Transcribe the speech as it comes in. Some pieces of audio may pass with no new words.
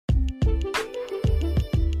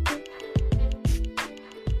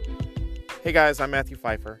Hey guys, I'm Matthew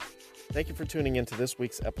Pfeiffer. Thank you for tuning in to this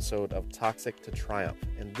week's episode of Toxic to Triumph.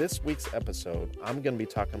 In this week's episode, I'm going to be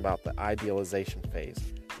talking about the idealization phase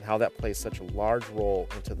and how that plays such a large role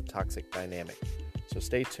into the toxic dynamic. So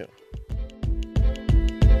stay tuned.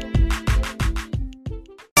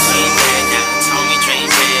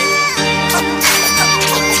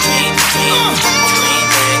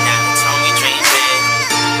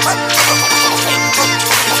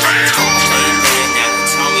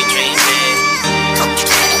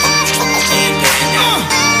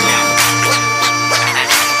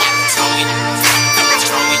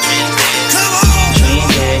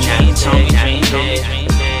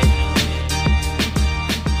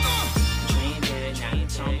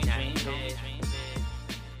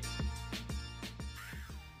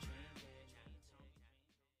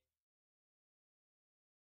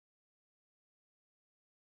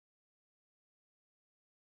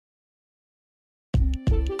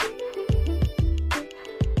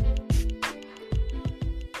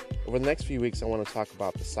 Over the next few weeks, I want to talk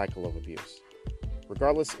about the cycle of abuse.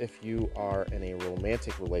 Regardless if you are in a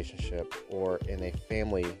romantic relationship or in a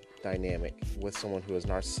family dynamic with someone who is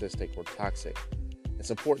narcissistic or toxic, it's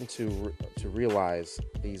important to realize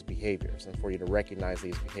these behaviors and for you to recognize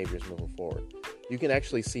these behaviors moving forward. You can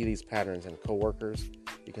actually see these patterns in coworkers.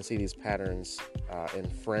 You can see these patterns in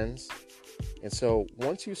friends. And so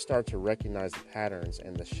once you start to recognize the patterns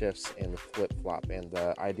and the shifts and the flip-flop and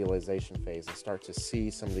the idealization phase and start to see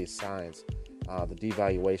some of these signs, the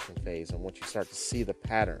devaluation phase, and once you start to see the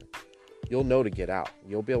pattern, you'll know to get out.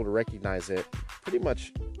 You'll be able to recognize it pretty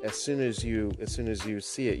much as soon as you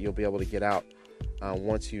see it, you'll be able to get out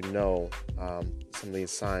once you know some of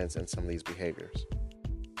these signs and some of these behaviors.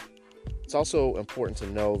 It's also important to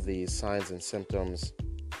know the signs and symptoms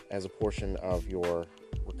as a portion of your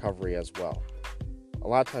recovery as well. A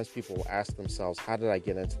lot of times people will ask themselves, how did I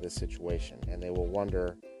get into this situation? And they will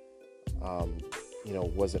wonder,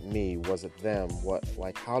 was it me? Was it them?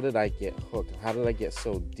 How did I get hooked? How did I get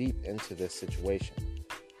so deep into this situation?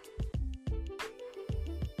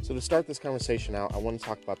 So to start this conversation out, I want to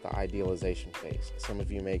talk about the idealization phase. Some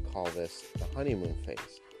of you may call this the honeymoon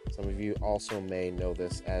phase. Some of you also may know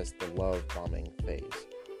this as the love bombing phase.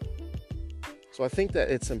 So I think that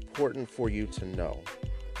it's important for you to know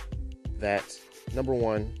that, number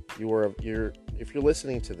one, if you're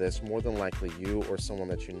listening to this, more than likely you or someone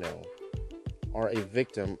that you know are a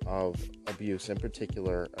victim of abuse, in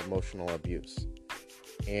particular emotional abuse.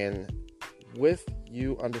 And with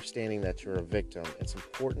you understanding that you're a victim, it's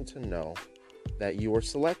important to know that you were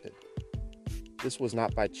selected. This was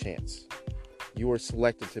not by chance. You were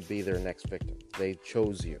selected to be their next victim. They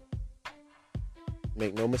chose you.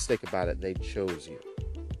 Make no mistake about it, they chose you.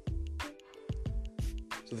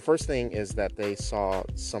 So the first thing is that they saw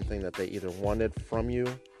something that they either wanted from you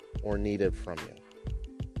or needed from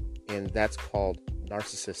you. And that's called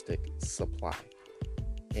narcissistic supply.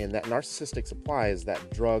 And that narcissistic supply is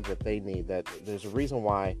that drug that they need. That there's a reason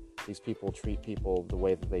why these people treat people the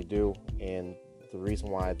way that they do, and the reason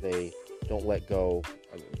why they don't let go.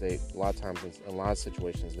 A lot of times, in a lot of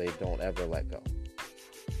situations, they don't ever let go.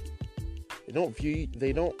 They don't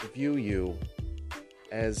view you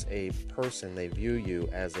as a person. They view you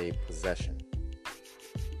as a possession.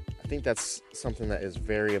 I think that's something that is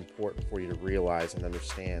very important for you to realize and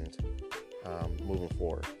understand moving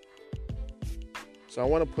forward. So I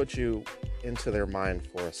want to put you into their mind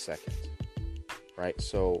for a second, right?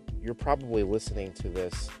 So you're probably listening to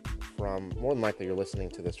this more than likely you're listening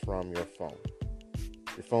to this from your phone.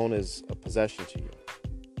 Your phone is a possession to you.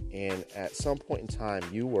 And at some point in time,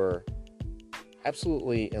 you were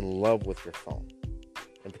absolutely in love with your phone.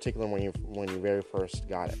 In particular, when you very first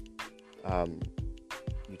got it.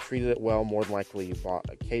 You treated it well. More than likely, you bought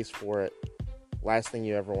a case for it. Last thing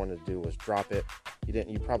you ever wanted to do was drop it.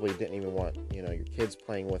 You probably didn't even want, your kids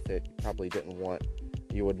playing with it.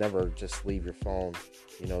 You would never just leave your phone,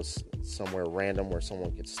 somewhere random where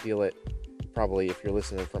someone could steal it. Probably, if you're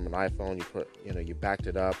listening from an iPhone, you backed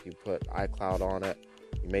it up. You put iCloud on it.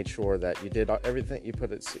 You made sure that you did everything. You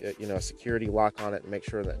put a security lock on it and make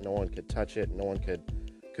sure that no one could touch it. No one could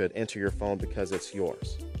enter your phone because it's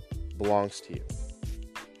yours. It belongs to you.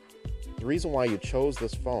 The reason why you chose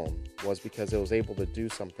this phone was because it was able to do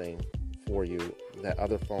something for you that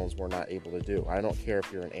other phones were not able to do. I don't care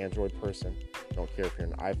if you're an Android person. I don't care if you're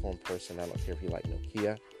an iPhone person. I don't care if you like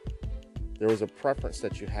Nokia. There was a preference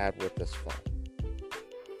that you had with this phone.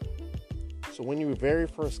 So when you very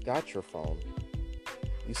first got your phone,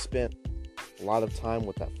 you spent a lot of time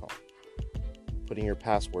with that phone, putting your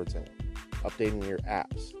passwords in it, updating your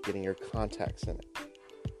apps, getting your contacts in it.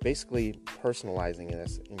 basically personalizing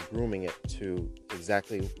this and grooming it to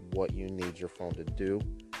exactly what you need your phone to do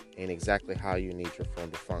and exactly how you need your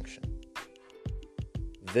phone to function.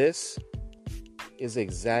 This is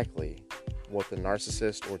exactly what the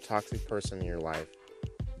narcissist or toxic person in your life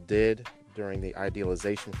did during the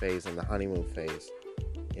idealization phase and the honeymoon phase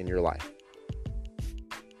in your life.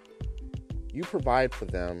 You provide for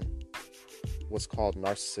them what's called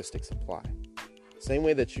narcissistic supply. Same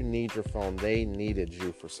way that you need your phone, they needed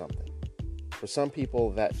you for something. For some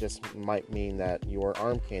people, that just might mean that you are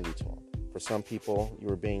arm candy to them. For some people, you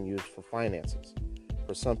were being used for finances.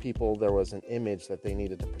 For some people, there was an image that they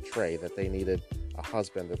needed to portray, that they needed a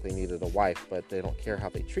husband, that they needed a wife, but they don't care how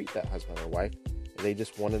they treat that husband or wife. They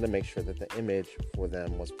just wanted to make sure that the image for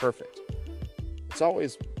them was perfect.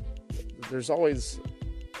 There's always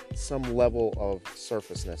some level of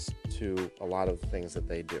surfaceness to a lot of the things that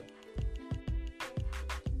they do.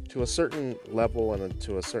 To a certain level and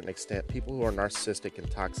to a certain extent, people who are narcissistic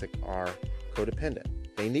and toxic are codependent.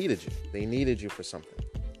 They needed you. They needed you for something.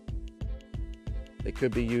 They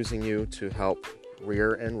could be using you to help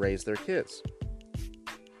rear and raise their kids.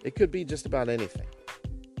 It could be just about anything,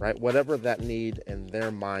 right? Whatever that need in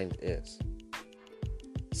their mind is.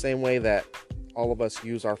 Same way that all of us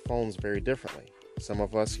use our phones very differently. Some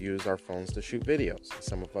of us use our phones to shoot videos.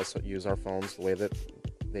 Some of us use our phones the way that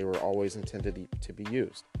they were always intended to be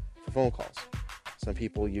used, for phone calls. Some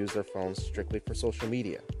people use their phones strictly for social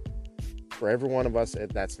media. For every one of us,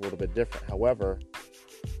 that's a little bit different. However,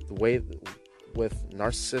 the way with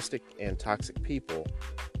narcissistic and toxic people,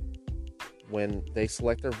 when they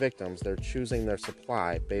select their victims, they're choosing their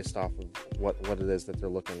supply based off of what it is that they're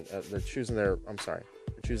looking at. They're choosing their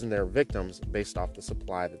victims based off the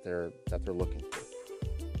supply that they're looking for.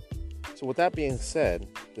 So with that being said,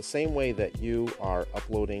 the same way that you are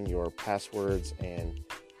uploading your passwords and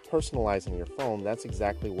personalizing your phone, that's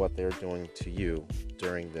exactly what they're doing to you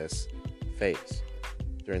during this phase,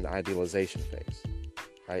 during the idealization phase,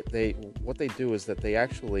 right? What they do is that they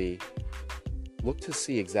actually look to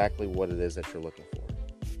see exactly what it is that you're looking for,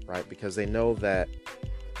 right? Because they know that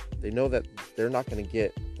they're not going to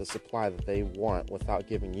get the supply that they want without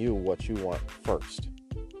giving you what you want first,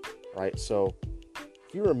 right? So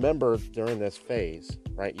if you remember during this phase,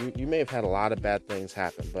 right, you may have had a lot of bad things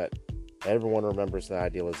happen, but everyone remembers the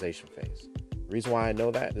idealization phase. The reason why I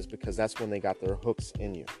know that is because that's when they got their hooks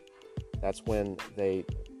in you. That's when they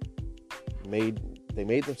made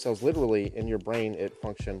themselves, literally in your brain, it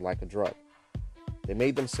functioned like a drug. They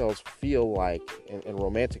made themselves feel like, in a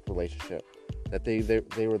romantic relationship, that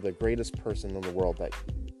they were the greatest person in the world. That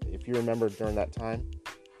if you remember during that time,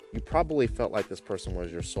 you probably felt like this person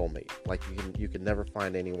was your soulmate. Like you could never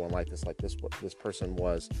find anyone like this. Like this person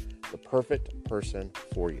was the perfect person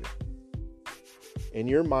for you. In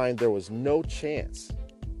your mind, there was no chance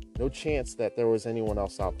that there was anyone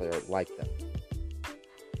else out there like them.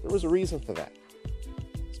 There was a reason for that.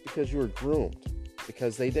 It's because you were groomed.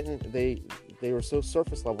 Because they were so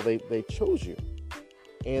surface level. They chose you,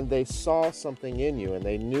 and they saw something in you, and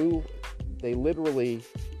they literally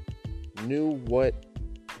knew what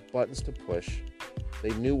buttons to push.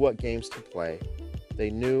 They knew what games to play. They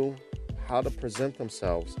knew how to present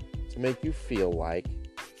themselves to make you feel like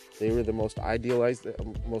they were the most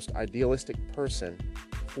idealistic person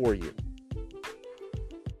for you.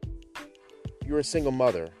 If you're a single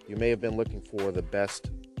mother, you may have been looking for the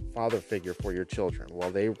best father figure for your children.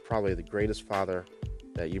 Well, they were probably the greatest father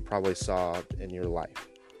that you probably saw in your life.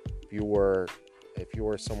 If you were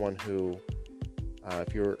someone who,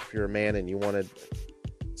 if you're a man and you wanted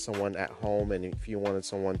someone at home, and if you wanted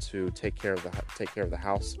someone to take care of the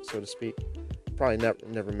house, so to speak, you probably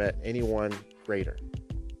never met anyone greater.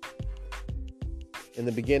 In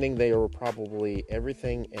the beginning, they were probably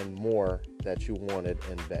everything and more that you wanted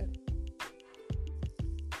in bed.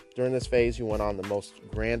 During this phase, you went on the most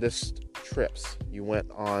grandest trips. You went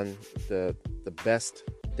on the best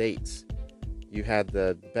dates. You had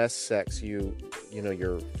the best sex.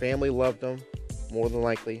 Your family loved them, more than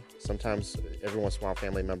likely. Sometimes, every once in a while,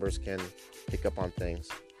 family members can pick up on things.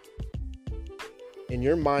 In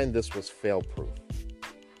your mind, this was fail-proof,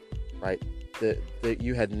 right? That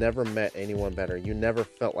you had never met anyone better. You never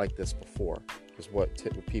felt like this before, is what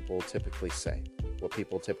people typically say. What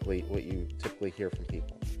you typically hear from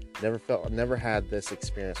people. Never had this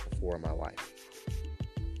experience before in my life.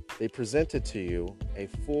 They presented to you a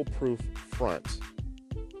foolproof front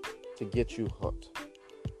to get you hooked.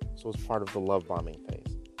 This was part of the love bombing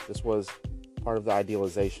phase. This was part of the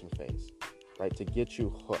idealization phase, right? To get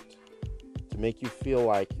you hooked, to make you feel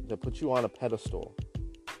like, to put you on a pedestal.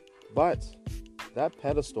 But that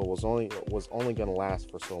pedestal was only going to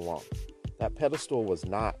last for so long. That pedestal was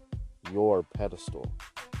not your pedestal.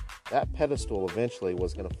 That pedestal eventually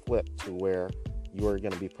was going to flip to where you are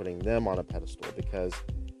going to be putting them on a pedestal, because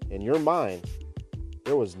in your mind,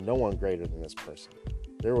 there was no one greater than this person.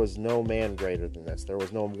 There was no man greater than this. There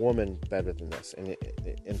was no woman better than this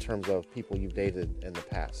in terms of people you've dated in the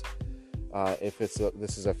past. If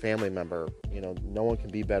this is a family member, no one can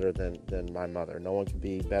be better than my mother. No one can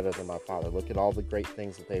be better than my father. Look at all the great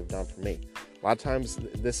things that they've done for me. A lot of times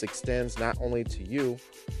this extends not only to you,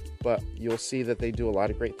 but you'll see that they do a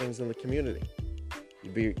lot of great things in the community.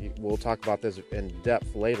 We'll talk about this in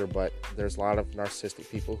depth later, but there's a lot of narcissistic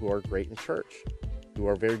people who are great in church, who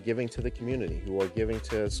are very giving to the community, who are giving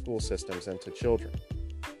to school systems and to children,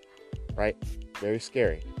 right? Very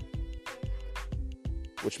scary.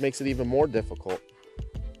 Which makes it even more difficult,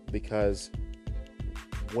 because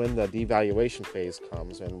when the devaluation phase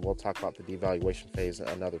comes, and we'll talk about the devaluation phase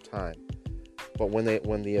another time, but when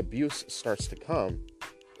the abuse starts to come,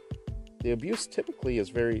 the abuse typically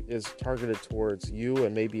is targeted towards you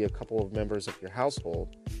and maybe a couple of members of your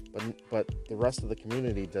household, but the rest of the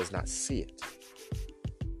community does not see it.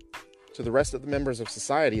 To the rest of the members of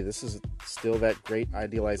society, this is still that great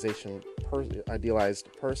idealized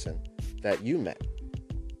person that you met,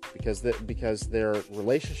 because their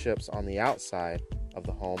relationships on the outside of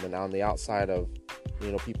the home and on the outside of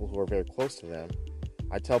people who are very close to them.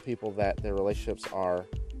 I tell people that their relationships are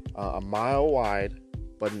a mile wide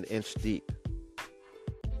but an inch deep.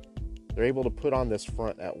 They're able to put on this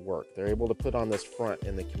front at work. They're able to put on this front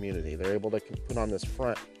in the community. They're able to put on this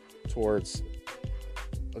front towards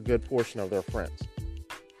a good portion of their friends.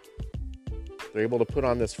 They're able to put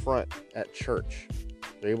on this front at church.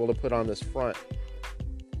 They're able to put on this front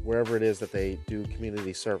wherever it is that they do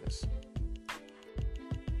community service.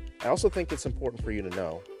 I also think it's important for you to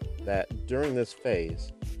know that during this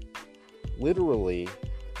phase, literally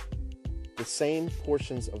the same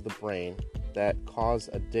portions of the brain that cause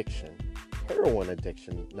addiction, heroin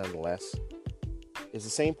addiction nonetheless, is the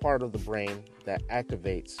same part of the brain that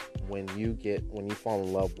activates when you fall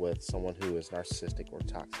in love with someone who is narcissistic or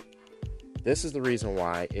toxic. This is the reason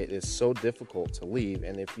why it is so difficult to leave,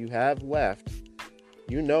 and if you have left,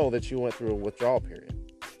 you know that you went through a withdrawal period.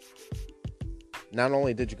 Not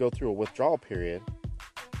only did you go through a withdrawal period,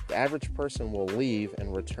 the average person will leave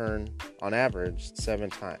and return on average 7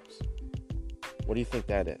 times. What do you think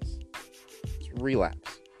that is? It's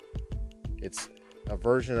relapse. It's a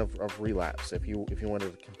version of relapse. If you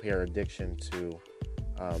wanted to compare addiction to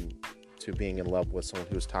being in love with someone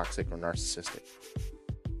who is toxic or narcissistic.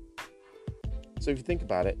 So if you think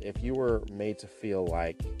about it, if you were made to feel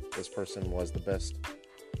like this person was the best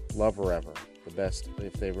lover ever, the best,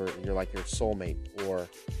 you're like your soulmate, or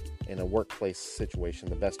in a workplace situation,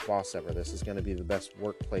 the best boss ever, this is going to be the best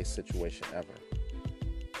workplace situation ever,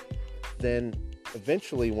 then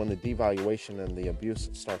eventually when the devaluation and the abuse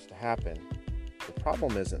starts to happen, the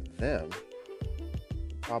problem isn't them,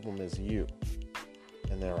 the problem is you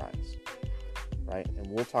in their eyes, right? And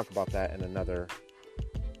we'll talk about that in another,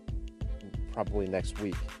 probably next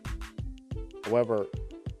week. However,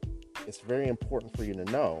 it's very important for you to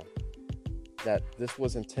know that this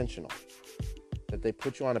was intentional, that they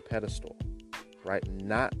put you on a pedestal, right?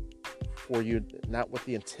 Not with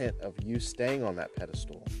the intent of you staying on that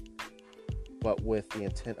pedestal, but with the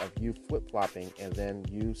intent of you flip-flopping, and then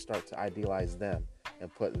you start to idealize them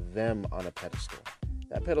and put them on a pedestal.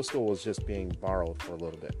 That pedestal was just being borrowed for a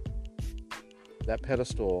little bit. That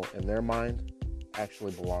pedestal, in their mind,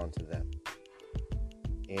 actually belonged to them.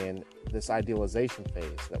 And this idealization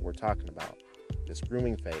phase that we're talking about, this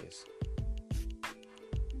grooming phase,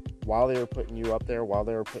 while they were putting you up there, while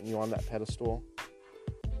they were putting you on that pedestal,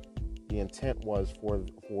 the intent was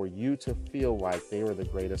for you to feel like they were the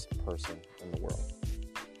greatest person in the world.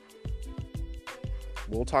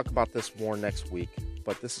 We'll talk about this more next week,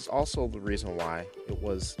 but this is also the reason why it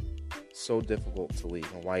was so difficult to leave,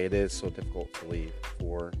 and why it is so difficult to leave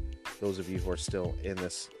for those of you who are still in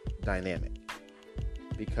this dynamic.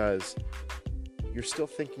 Because you're still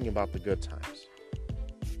thinking about the good times,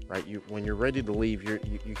 right? When you're ready to leave,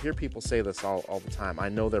 you hear people say this all the time. I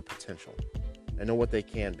know their potential. I know what they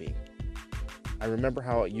can be. I remember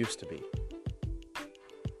how it used to be.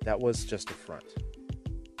 That was just a front.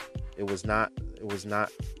 It was not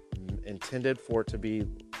intended for it to be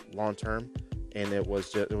long term, and it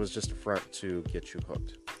was just a front to get you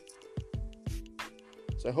hooked.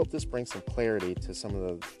 So I hope this brings some clarity to some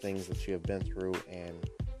of the things that you have been through, and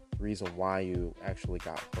the reason why you actually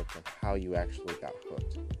got hooked and how you actually got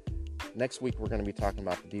hooked. Next week, we're going to be talking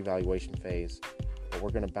about the devaluation phase, but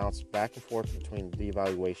we're going to bounce back and forth between the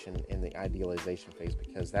devaluation and the idealization phase,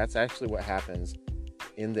 because that's actually what happens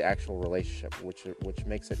in the actual relationship, which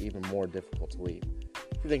makes it even more difficult to leave.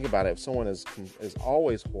 If you think about it, if someone is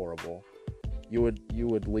always horrible, you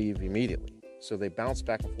would leave immediately. So they bounce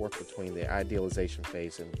back and forth between the idealization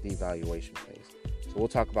phase and devaluation phase. So we'll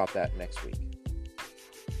talk about that next week.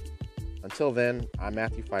 Until then, I'm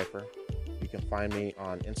Matthew Pfeiffer. You can find me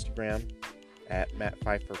on Instagram at Matt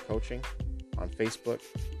Pfeiffer Coaching, on Facebook,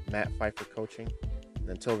 Matt Pfeiffer Coaching. And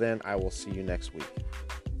until then, I will see you next week.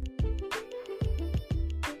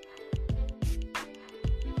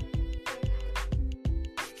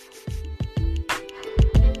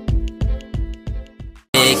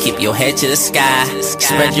 Keep your head to the sky,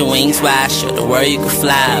 spread your wings wide, show the world you can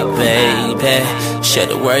fly, baby. Show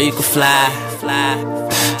the world you can fly,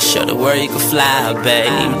 show the world you can fly, baby.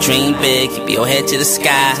 Dream big, keep your head to the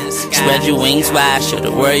sky, spread your wings wide, show the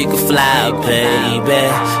world you can fly, baby.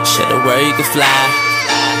 Show the world you can fly,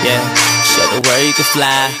 yeah. Show the world you can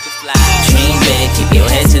fly. Dream big, keep your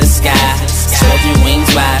head to the sky, spread your wings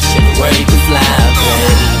wide, show the world you can fly,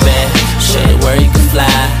 baby. Show the world you can fly.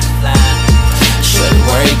 Show the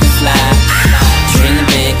world you can fly. Dream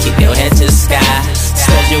big, keep your head to the sky,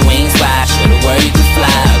 spread your wings wide, show the world you can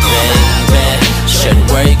fly, baby. Show the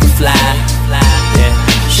world you can fly, yeah.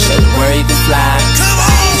 Show the world you can fly.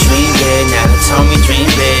 Dream big, now they told me dream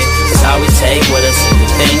big. It's all we take with us and the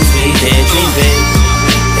things we did. Dream big,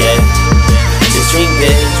 yeah. Just dream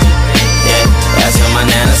big, yeah. That's what my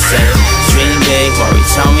nana said. Dream big, Maury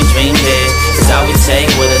told me